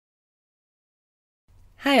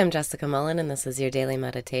Hi, I'm Jessica Mullen, and this is your daily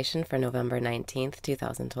meditation for November 19th,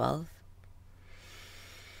 2012.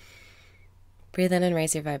 Breathe in and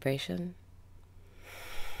raise your vibration.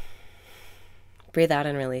 Breathe out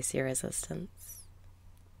and release your resistance.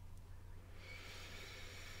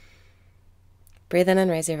 Breathe in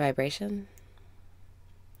and raise your vibration.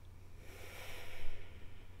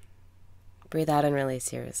 Breathe out and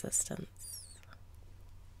release your resistance.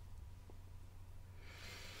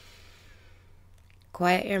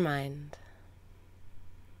 Quiet your mind.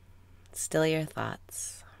 Still your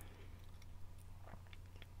thoughts.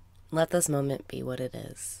 Let this moment be what it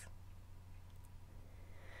is.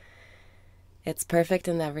 It's perfect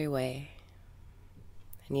in every way,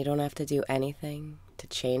 and you don't have to do anything to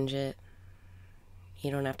change it. You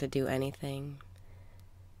don't have to do anything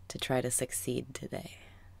to try to succeed today.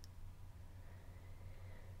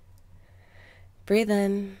 Breathe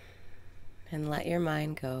in and let your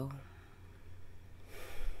mind go.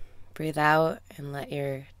 Breathe out and let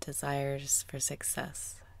your desires for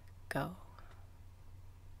success go.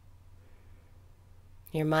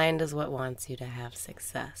 Your mind is what wants you to have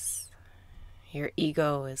success. Your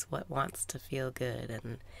ego is what wants to feel good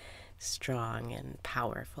and strong and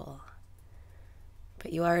powerful.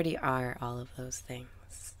 But you already are all of those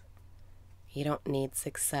things. You don't need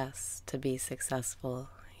success to be successful.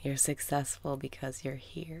 You're successful because you're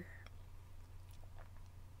here.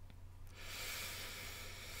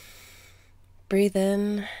 Breathe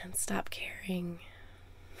in and stop caring.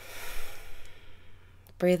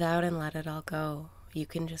 Breathe out and let it all go. You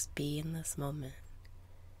can just be in this moment.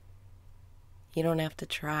 You don't have to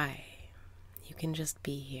try. You can just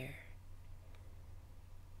be here.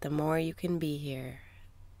 The more you can be here,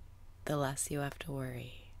 the less you have to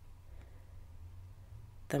worry.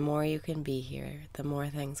 The more you can be here, the more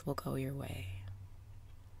things will go your way.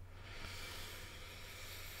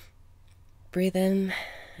 Breathe in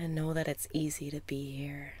and know that it's easy to be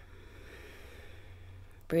here.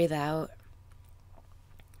 Breathe out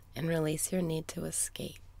and release your need to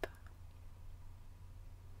escape.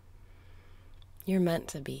 You're meant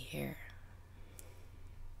to be here.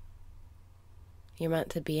 You're meant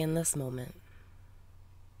to be in this moment.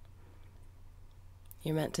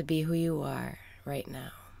 You're meant to be who you are right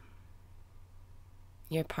now.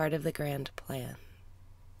 You're part of the grand plan.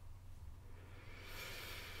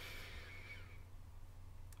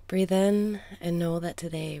 Breathe in and know that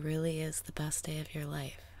today really is the best day of your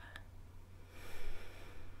life.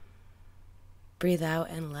 Breathe out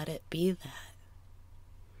and let it be that.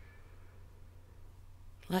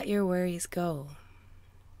 Let your worries go.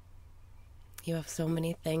 You have so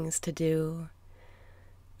many things to do,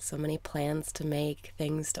 so many plans to make,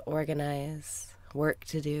 things to organize, work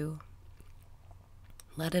to do.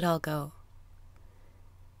 Let it all go.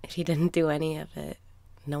 If you didn't do any of it,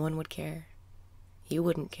 no one would care. You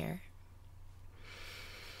wouldn't care.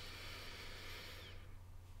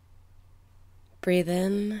 Breathe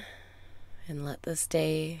in and let this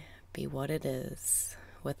day be what it is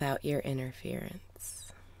without your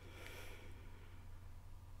interference.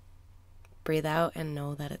 Breathe out and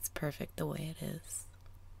know that it's perfect the way it is.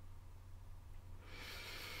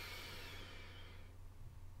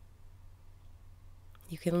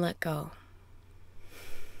 You can let go.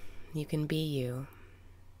 You can be you.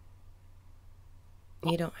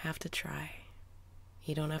 You don't have to try.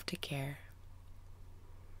 You don't have to care.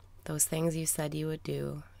 Those things you said you would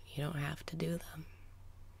do, you don't have to do them.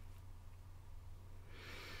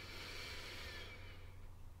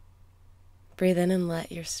 Breathe in and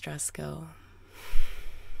let your stress go.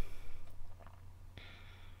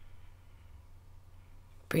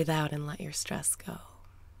 Breathe out and let your stress go.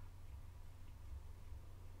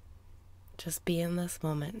 Just be in this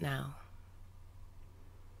moment now.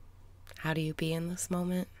 How do you be in this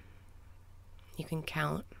moment? You can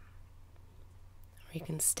count, or you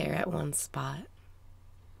can stare at one spot,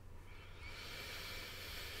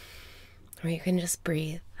 or you can just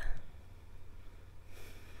breathe,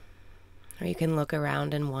 or you can look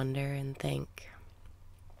around and wonder and think,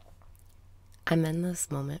 I'm in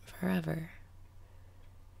this moment forever.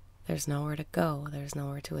 There's nowhere to go. There's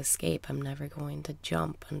nowhere to escape. I'm never going to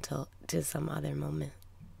jump to some other moment.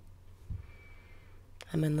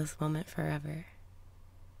 I'm in this moment forever.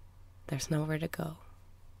 There's nowhere to go.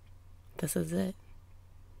 This is it.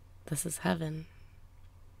 This is heaven.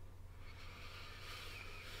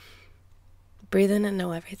 Breathe in and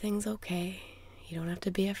know everything's okay. You don't have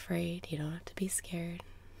to be afraid. You don't have to be scared.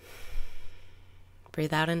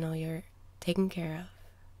 Breathe out and know you're taken care of.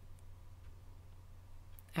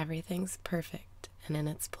 Everything's perfect and in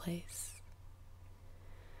its place.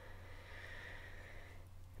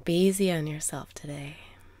 Be easy on yourself today.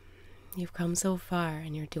 You've come so far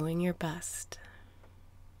and you're doing your best.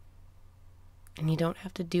 And you don't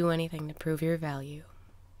have to do anything to prove your value.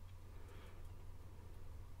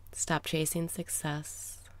 Stop chasing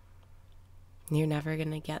success. You're never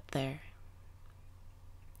going to get there.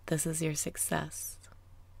 This is your success,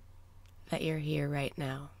 that you're here right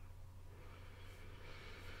now.